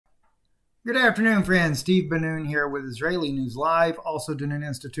Good afternoon, friends. Steve Ben-Nun here with Israeli News Live, also Dunan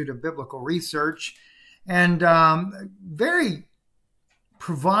Institute of Biblical Research, and very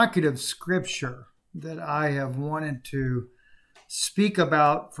provocative scripture that I have wanted to speak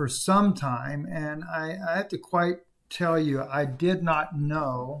about for some time. And I have to quite tell you, I did not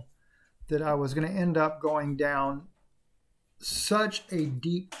know that I was going to end up going down such a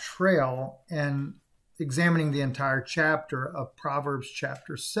deep trail and examining the entire chapter of Proverbs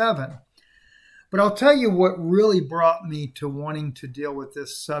chapter 7. But I'll tell you what really brought me to wanting to deal with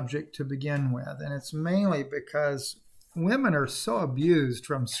this subject to begin with. And it's mainly because women are so abused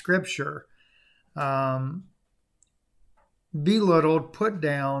from Scripture, belittled, put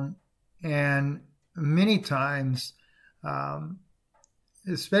down, and many times,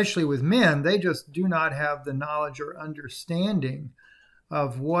 especially with men, they just do not have the knowledge or understanding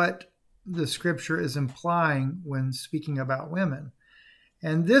of what the Scripture is implying when speaking about women.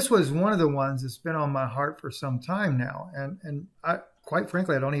 And this was one of the ones that's been on my heart for some time now. And I, quite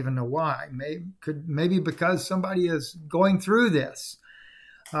frankly, I don't even know why. Maybe because somebody is going through this.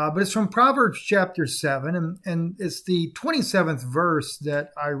 But it's from Proverbs chapter 7, and it's the 27th verse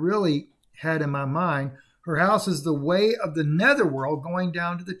that I really had in my mind. Her house is the way of the netherworld, going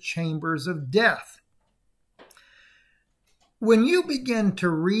down to the chambers of death. When you begin to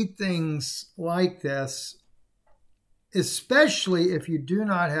read things like this, especially if you do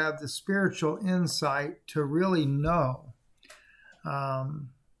not have the spiritual insight to really know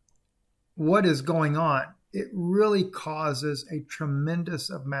what is going on, it really causes a tremendous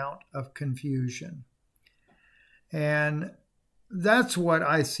amount of confusion. And that's what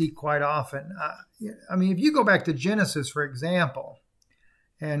I see quite often. I mean, if you go back to Genesis, for example,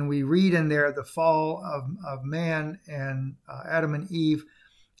 and we read in there the fall of man and Adam and Eve,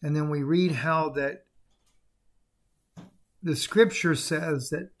 and then we read how that the Scripture says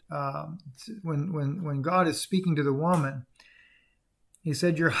that when God is speaking to the woman, He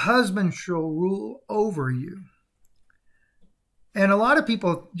said, "Your husband shall rule over you." And a lot of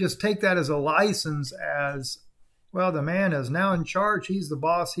people just take that as a license, as, well, the man is now in charge. He's the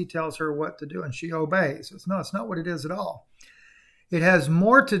boss. He tells her what to do, and she obeys. It's not what it is at all. It has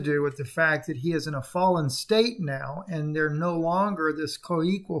more to do with the fact that he is in a fallen state now, and they're no longer this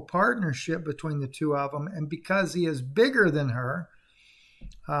co-equal partnership between the two of them. And because he is bigger than her,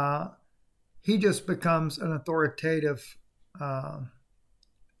 he just becomes an authoritative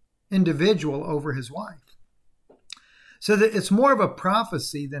individual over his wife. So that it's more of a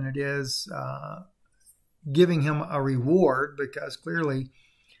prophecy than it is giving him a reward, because clearly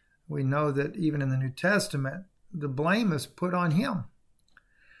we know that even in the New Testament, the blame is put on him.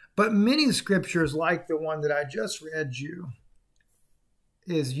 But many scriptures, like the one that I just read you,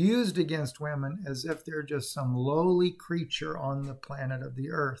 is used against women as if they're just some lowly creature on the planet of the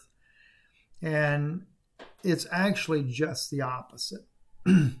earth. And it's actually just the opposite.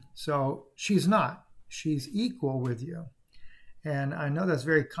 So she's not. She's equal with you. And I know that's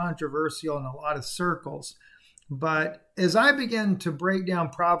very controversial in a lot of circles. But as I begin to break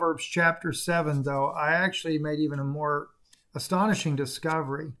down Proverbs chapter 7, though, I actually made even a more astonishing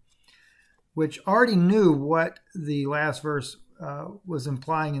discovery, which already knew what the last verse was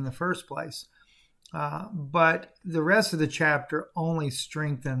implying in the first place. But the rest of the chapter only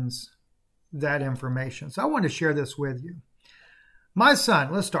strengthens that information. So I want to share this with you. My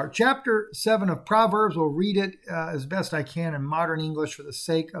son, let's start. Chapter 7 of Proverbs. We'll read it as best I can in modern English for the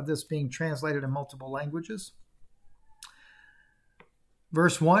sake of this being translated in multiple languages.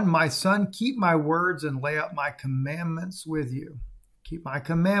 Verse 1, "My son, keep my words and lay up my commandments with you. Keep my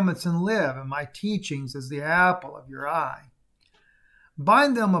commandments and live, and my teachings as the apple of your eye.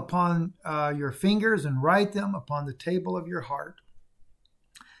 Bind them upon your fingers and write them upon the table of your heart.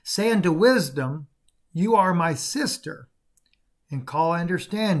 Say unto wisdom, you are my sister, and call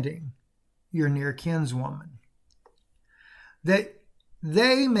understanding your near kinswoman. That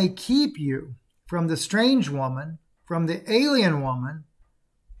they may keep you from the strange woman, from the alien woman,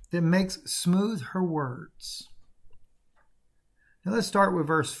 that makes smooth her words." Now let's start with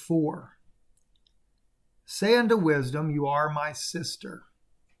verse 4. "Say unto wisdom, you are my sister.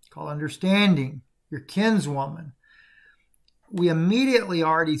 Call understanding your kinswoman." We immediately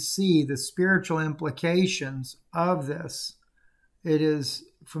already see the spiritual implications of this. It is,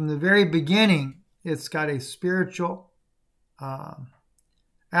 from the very beginning, it's got a spiritual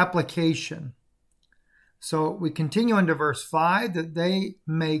application. So we continue into verse 5, that they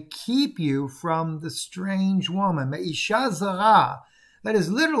may keep you from the strange woman. Me'isha zara. That is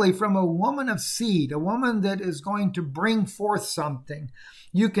literally from a woman of seed, a woman that is going to bring forth something.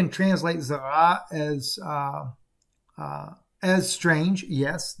 You can translate zara as as strange.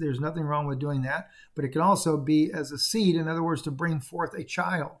 Yes, there's nothing wrong with doing that, but it can also be as a seed, in other words, to bring forth a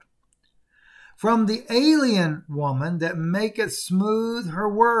child. From the alien woman that maketh smooth her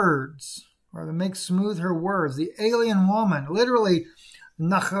words, or that makes smooth her words. The alien woman, literally,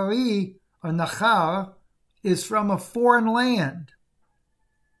 Nachari or Nachar, is from a foreign land.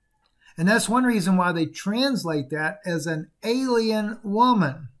 And that's one reason why they translate that as an alien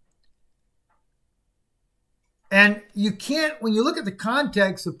woman. And you can't, when you look at the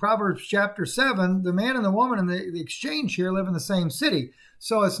context of Proverbs chapter 7, the man and the woman in the exchange here live in the same city.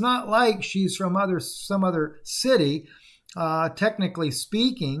 So it's not like she's from some other city, technically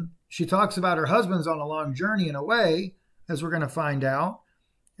speaking. She talks about her husband's on a long journey and away, as we're going to find out.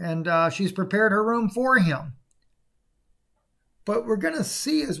 And she's prepared her room for him. But we're going to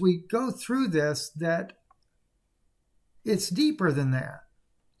see as we go through this that it's deeper than that.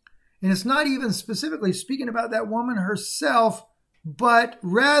 And it's not even specifically speaking about that woman herself, but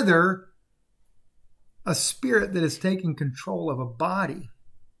rather a spirit that is taking control of a body.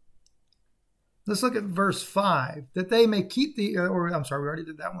 Let's look at verse 5. That they may keep we already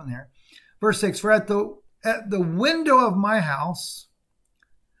did that one there. Verse 6, for at the window of my house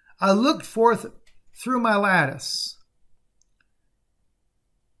I looked forth through my lattice.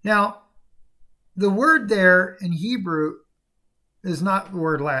 Now, the word there in Hebrew is not the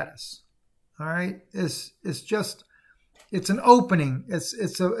word lattice. All right? It's an opening.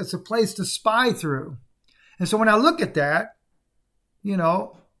 It's a place to spy through. And so when I look at that, ki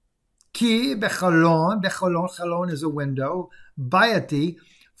bechalon, chalon is a window, bayati,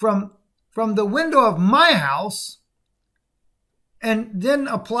 from the window of my house, and then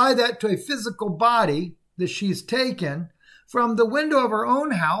apply that to a physical body that she's taken, from the window of her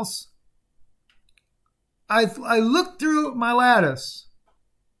own house, I looked through my lattice.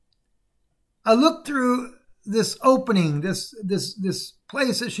 I looked through this opening, this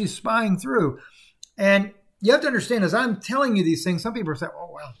place that she's spying through. And you have to understand, as I'm telling you these things, some people are saying,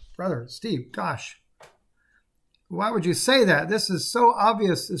 oh, well, brother, Steve, gosh, why would you say that? This is so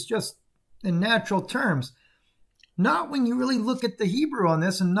obvious. It's just in natural terms. Not when you really look at the Hebrew on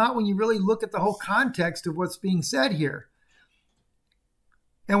this, and not when you really look at the whole context of what's being said here.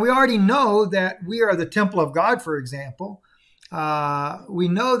 And we already know that we are the temple of God, for example. We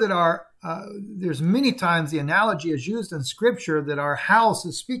know that there's many times the analogy is used in Scripture that our house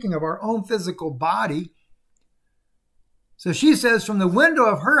is speaking of our own physical body. So she says from the window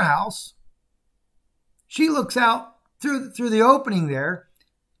of her house, she looks out through the opening there,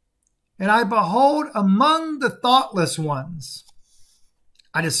 and I behold among the thoughtless ones,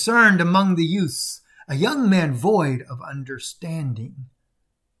 I discerned among the youths a young man void of understanding.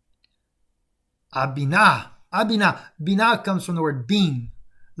 Abinah. Binah comes from the word being.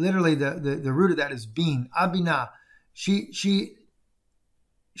 Literally, the root of that is being. Abinah. She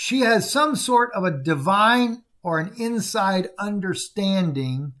has some sort of a divine or an inside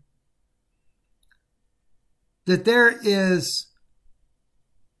understanding that there is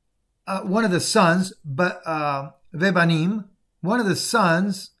one of the sons, Vebanim, one of the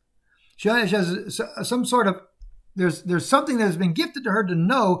sons. She has some sort of, there's something that has been gifted to her to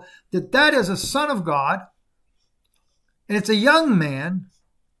know that is a son of God, and it's a young man,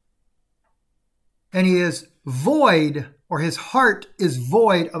 and he is void, or his heart is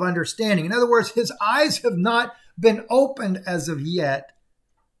void of understanding. In other words, his eyes have not been opened as of yet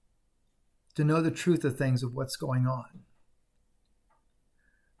to know the truth of things, of what's going on.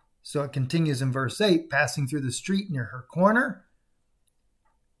 So it continues in verse 8, passing through the street near her corner.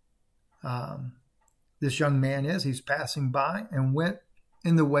 This young man he's passing by and went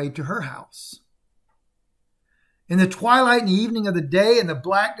in the way to her house. In the twilight and the evening of the day, and the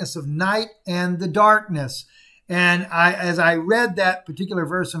blackness of night and the darkness. And as I read that particular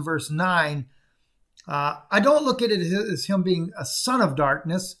verse in verse 9, I don't look at it as him being a son of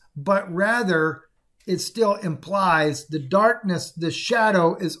darkness, but rather it still implies the darkness, the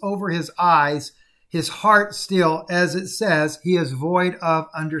shadow is over his eyes, his heart still, as it says, he is void of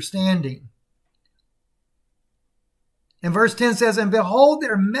understanding. And verse 10 says, and behold,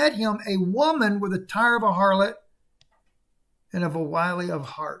 there met him a woman with a tire of a harlot and of a wily of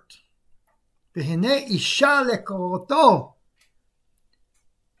heart. And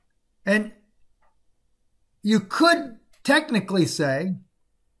you could technically say,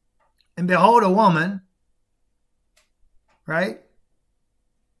 and behold, a woman, right?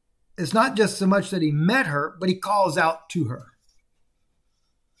 It's not just so much that he met her, but he calls out to her.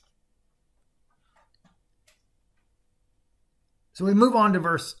 So we move on to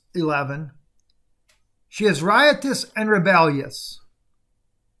verse 11. She is riotous and rebellious.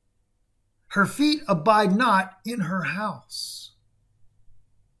 Her feet abide not in her house.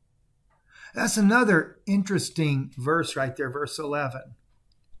 That's another interesting verse right there, verse 11.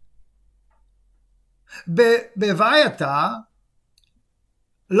 Bevayata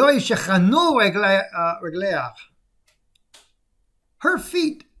lo yishechanu regleach. Her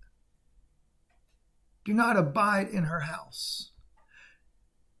feet do not abide in her house.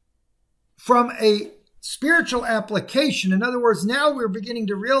 From a spiritual application, in other words, now we're beginning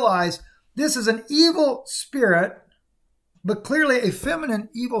to realize this is an evil spirit, but clearly a feminine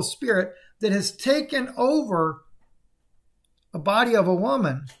evil spirit that has taken over a body of a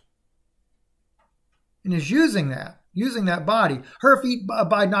woman and is using that body. Her feet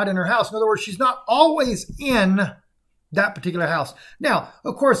abide not in her house. In other words, she's not always in that particular house. Now,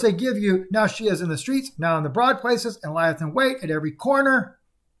 of course, they give you, now she is in the streets, now in the broad places, and lieth in wait at every corner.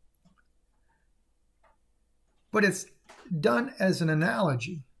 But it's done as an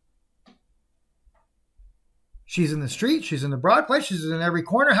analogy. She's in the street, she's in the broad place, she's in every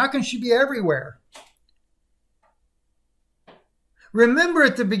corner. How can she be everywhere? Remember,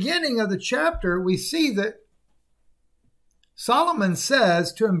 at the beginning of the chapter, we see that Solomon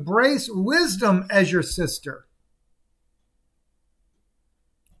says to embrace wisdom as your sister.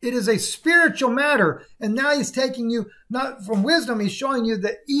 It is a spiritual matter. And now he's taking you, not from wisdom, he's showing you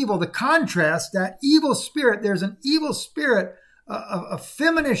the evil, the contrast, that evil spirit. There's an evil spirit, a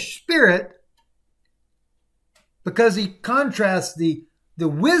feminine spirit, because he contrasts the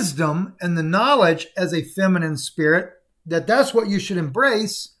wisdom and the knowledge as a feminine spirit, that's what you should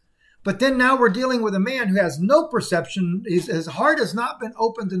embrace. But then now we're dealing with a man who has no perception. His heart has not been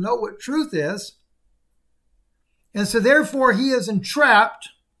open to know what truth is. And so therefore he is entrapped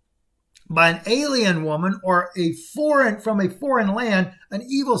by an alien woman or from a foreign land, an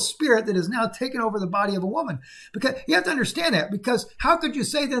evil spirit that has now taken over the body of a woman. Because you have to understand that, because how could you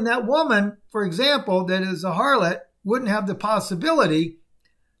say then that woman, for example, that is a harlot, wouldn't have the possibility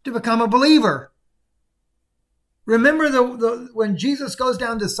to become a believer? Remember when Jesus goes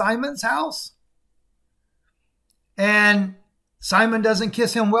down to Simon's house and Simon doesn't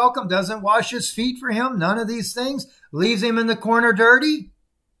kiss him welcome, doesn't wash his feet for him, none of these things, leaves him in the corner dirty.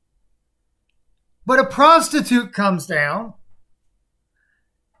 But a prostitute comes down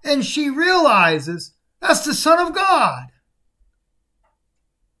and she realizes that's the Son of God.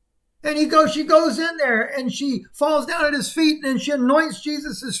 And she goes in there and she falls down at his feet and she anoints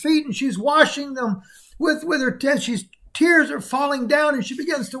Jesus' feet and she's washing them with her tears are falling down and she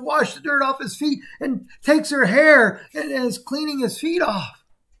begins to wash the dirt off his feet and takes her hair and is cleaning his feet off.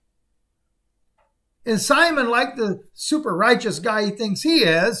 And Simon, like the super righteous guy he thinks he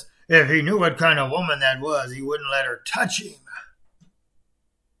is, if he knew what kind of woman that was, he wouldn't let her touch him.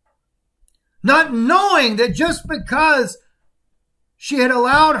 Not knowing that just because she had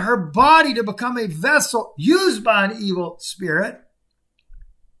allowed her body to become a vessel used by an evil spirit,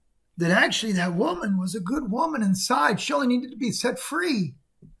 that actually that woman was a good woman inside. She only needed to be set free.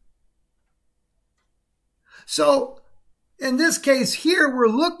 So in this case here, we're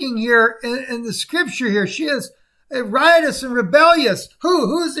looking here in the scripture here. She is riotous and rebellious.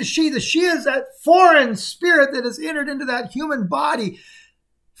 Who is the she? The she is that foreign spirit that has entered into that human body.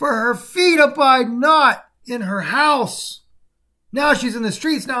 For her feet abide not in her house. Now she's in the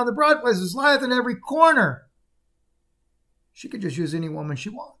streets, now in the broad places, lieth in every corner. She could just use any woman she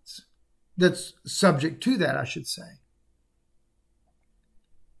wants. That's subject to that, I should say.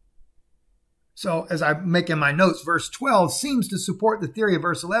 So as I make in my notes, verse 12 seems to support the theory of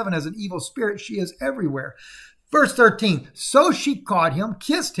verse 11 as an evil spirit. She is everywhere. Verse 13, so she caught him,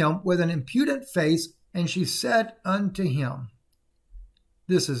 kissed him with an impudent face, and she said unto him,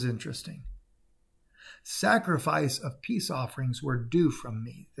 this is interesting. Sacrifice of peace offerings were due from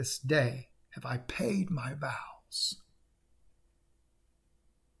me. This day have I paid my vows.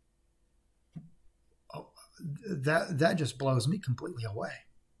 Oh, that just blows me completely away.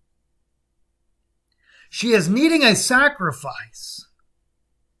 She is needing a sacrifice.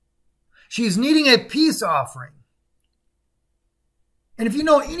 She's needing a peace offering. And if you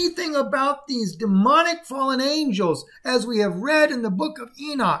know anything about these demonic fallen angels, as we have read in the book of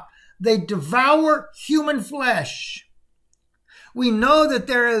Enoch, they devour human flesh. We know that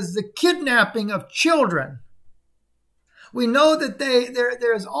there is the kidnapping of children. We know that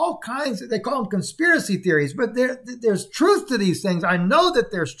there's all kinds, they call them conspiracy theories, but there's truth to these things. I know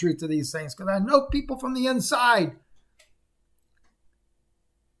that there's truth to these things because I know people from the inside.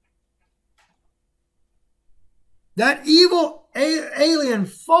 That evil alien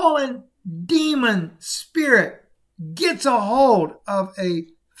fallen demon spirit gets a hold of a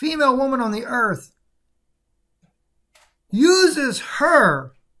female woman on the earth, uses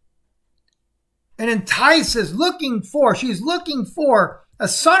her and entices, she's looking for a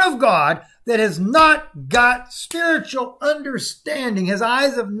son of God that has not got spiritual understanding. His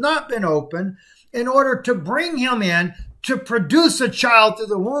eyes have not been opened in order to bring him in to produce a child through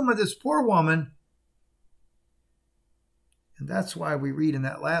the womb of this poor woman. And that's why we read in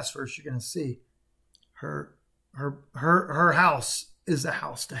that last verse, you're going to see her house is the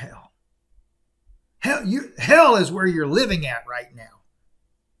house to hell. Hell is where you're living at right now.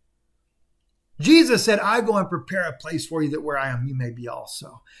 Jesus said, I go and prepare a place for you that where I am, you may be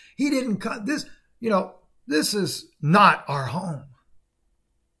also. He didn't cut this, this is not our home.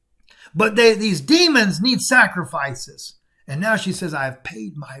 But these demons need sacrifices. And now she says, I have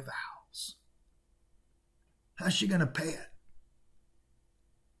paid my vows. How's she going to pay it?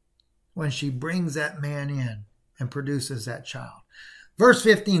 When she brings that man in and produces that child. Verse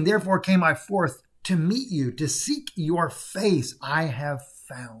 15, therefore came I forth to meet you, to seek your face. I have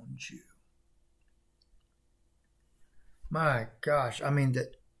found you. My gosh,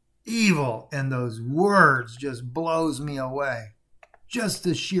 the evil in those words just blows me away. Just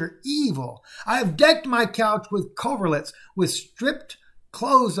the sheer evil. I have decked my couch with coverlets, with stripped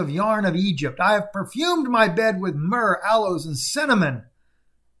clothes of yarn of Egypt. I have perfumed my bed with myrrh, aloes, and cinnamon.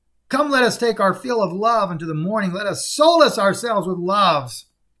 Come, let us take our fill of love into the morning. Let us solace ourselves with loves.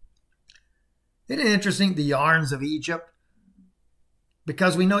 Isn't it interesting, the yarns of Egypt?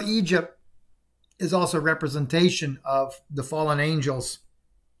 Because we know Egypt is also a representation of the fallen angels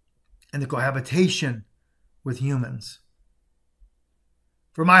and the cohabitation with humans.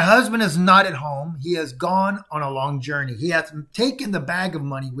 For my husband is not at home. He has gone on a long journey. He hath taken the bag of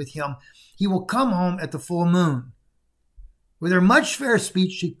money with him. He will come home at the full moon. With her much fair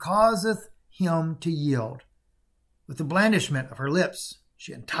speech, she causeth him to yield. With the blandishment of her lips,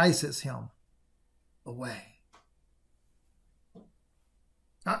 she entices him away.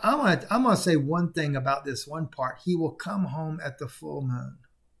 I'm going to say one thing about this one part. He will come home at the full moon.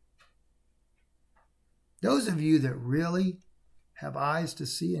 Those of you that really have eyes to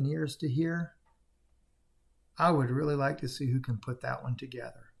see and ears to hear, I would really like to see who can put that one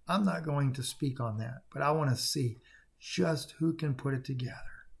together. I'm not going to speak on that, but I want to see just who can put it together.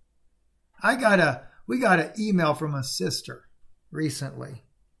 We got an email from a sister recently.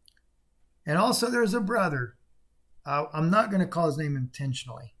 And also there's a brother. I'm not going to call his name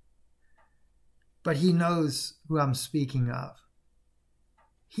intentionally, but he knows who I'm speaking of.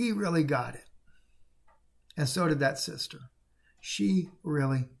 He really got it. And so did that sister. She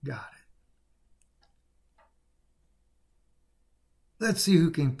really got it. Let's see who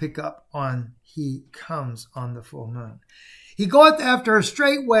can pick up on he comes on the full moon. He goeth after her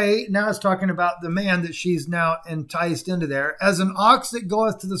straightway. Now it's talking about the man that she's now enticed into there. As an ox that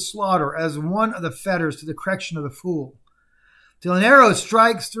goeth to the slaughter, as one of the fetters to the correction of the fool. Till an arrow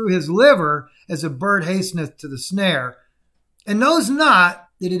strikes through his liver, as a bird hasteneth to the snare, and knows not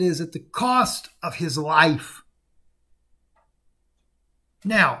that it is at the cost of his life.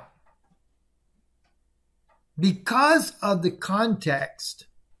 Now, because of the context,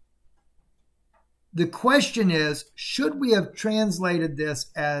 the question is, should we have translated this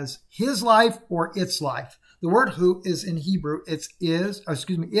as his life or its life? The word who is in Hebrew, it's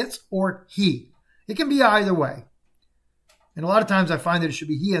or he. It can be either way. And a lot of times I find that it should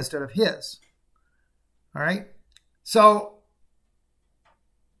be he instead of his. All right? So,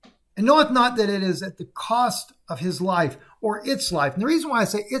 and knoweth not that it is at the cost of his life or its life. And the reason why I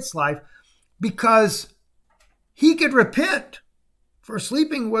say its life, because he could repent for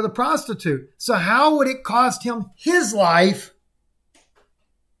sleeping with a prostitute. So how would it cost him his life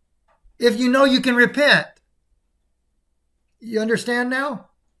if you know you can repent? You understand now?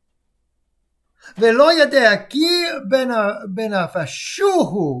 Velo yadea ki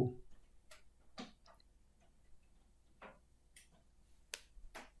benafashuhu.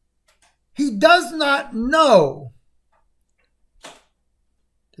 He does not know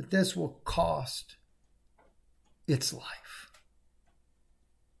that this will cost its life.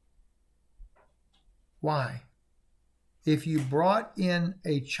 Why? If you brought in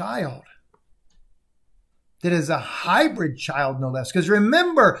a child that is a hybrid child, no less. Because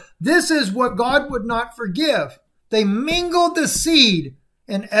remember, this is what God would not forgive. They mingled the seed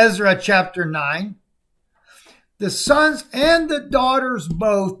in Ezra chapter 9. The sons and the daughters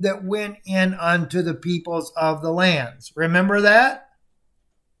both that went in unto the peoples of the lands. Remember that?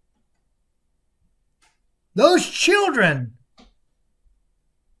 Those children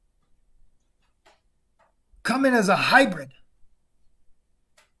come in as a hybrid.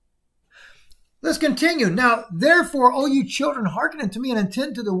 Let's continue. Now, therefore, O you children, hearken unto me and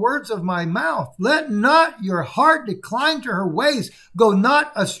attend to the words of my mouth. Let not your heart decline to her ways. Go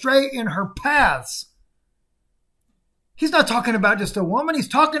not astray in her paths. He's not talking about just a woman. He's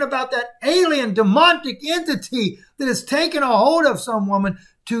talking about that alien, demonic entity that has taken a hold of some woman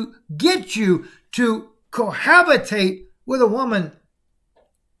to get you to cohabitate with a woman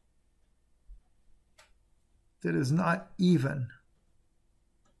that is not even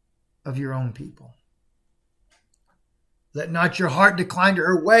of your own people. Let not your heart decline to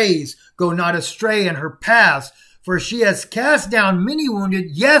her ways. Go not astray in her paths. For she has cast down many wounded.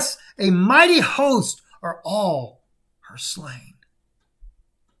 Yes, a mighty host are all her slain.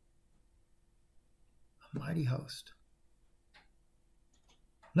 A mighty host.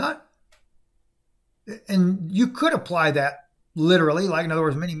 Not, and you could apply that literally, like in other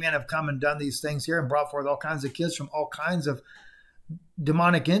words, many men have come and done these things here and brought forth all kinds of kids from all kinds of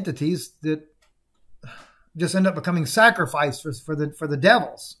demonic entities that just end up becoming sacrifice for the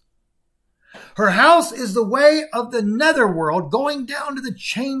devils. Her house is the way of the netherworld, going down to the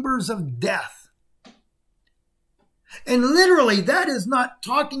chambers of death. And literally, that is not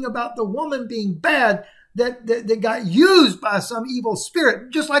talking about the woman being bad that got used by some evil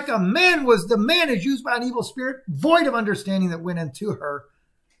spirit. Just like the man is used by an evil spirit, void of understanding, that went into her.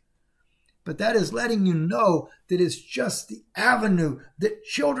 But that is letting you know that it's just the avenue that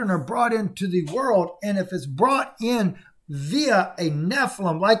children are brought into the world. And if it's brought in via a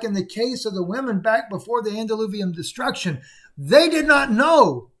Nephilim, like in the case of the women back before the antediluvian destruction, they did not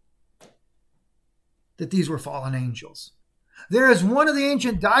know that these were fallen angels. There is one of the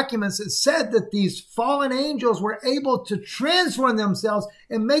ancient documents that said that these fallen angels were able to transform themselves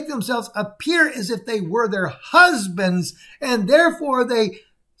and make themselves appear as if they were their husbands, and therefore they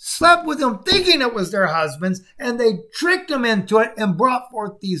slept with them thinking it was their husbands, and they tricked them into it and brought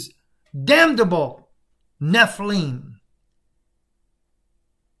forth these damnable Nephilim.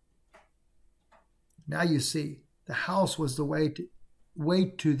 Now you see, the house was the way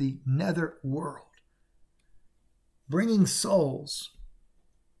to the nether world, bringing souls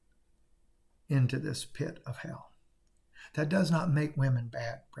into this pit of hell. That does not make women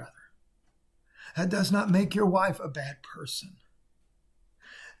bad, brother. That does not make your wife a bad person.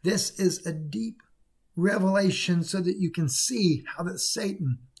 This is a deep revelation so that you can see how that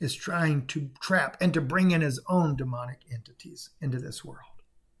Satan is trying to trap and to bring in his own demonic entities into this world.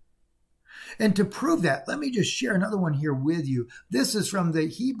 And to prove that, let me just share another one here with you. This is from the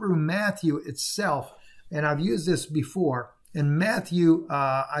Hebrew Matthew itself, and I've used this before. In Matthew,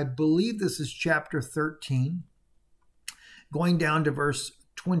 I believe this is chapter 13, going down to verse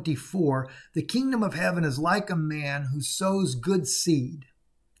 24. The kingdom of heaven is like a man who sows good seed.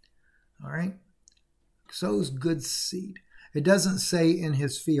 All right? Sows good seed. It doesn't say in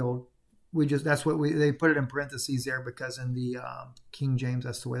his field. They put it in parentheses there because in the King James,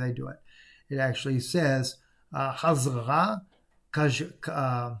 that's the way they do it. It actually says, Chazara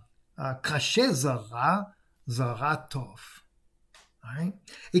kashezara zaratov. All right?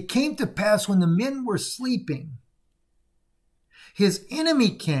 It came to pass when the men were sleeping, his enemy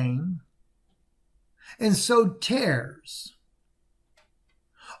came and sowed tares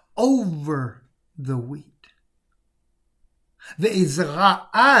over the wheat.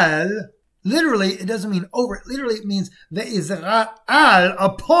 Ve'izra'al, literally, it doesn't mean over it. Literally, it means ve'izra'al,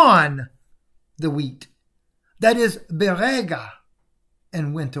 upon the wheat. That is berega,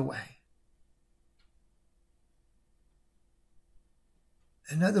 and went away.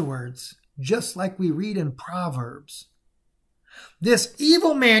 In other words, just like we read in Proverbs, this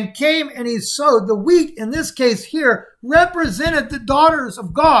evil man came and he sowed. The wheat, in this case here, represented the daughters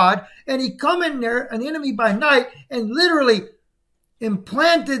of God. And he come in there, an enemy by night, and literally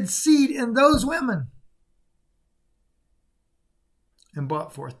implanted seed in those women and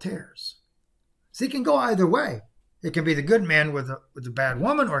brought forth tares. So it can go either way. It can be the good man with a bad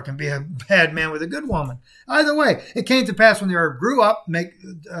woman, or it can be a bad man with a good woman. Either way, it came to pass when they grew up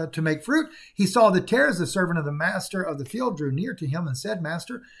to make fruit, he saw the tares. The servant of the master of the field drew near to him and said,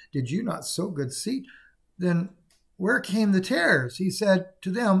 Master, did you not sow good seed? Then where came the tares? He said to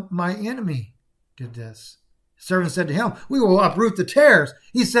them, My enemy did this. The servant said to him, We will uproot the tares.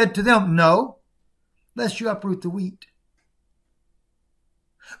 He said to them, No, lest you uproot the wheat.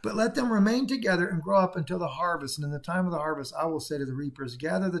 But let them remain together and grow up until the harvest. And in the time of the harvest, I will say to the reapers,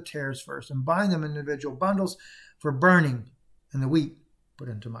 Gather the tares first and bind them in individual bundles for burning, and the wheat put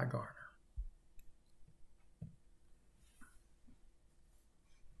into my garner.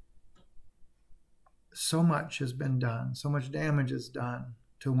 So much has been done. So much damage is done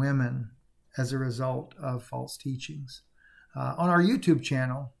to women as a result of false teachings. On our YouTube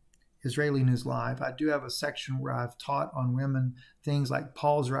channel, Israeli News Live. I do have a section where I've taught on women things like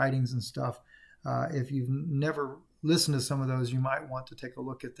Paul's writings and stuff. If you've never listened to some of those, you might want to take a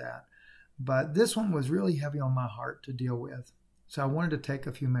look at that. But this one was really heavy on my heart to deal with. So I wanted to take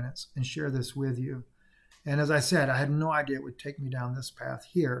a few minutes and share this with you. And as I said, I had no idea it would take me down this path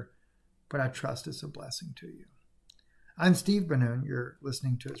here, but I trust it's a blessing to you. I'm Steve Ben-Nun. You're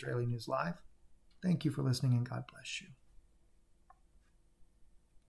listening to Israeli News Live. Thank you for listening, and God bless you.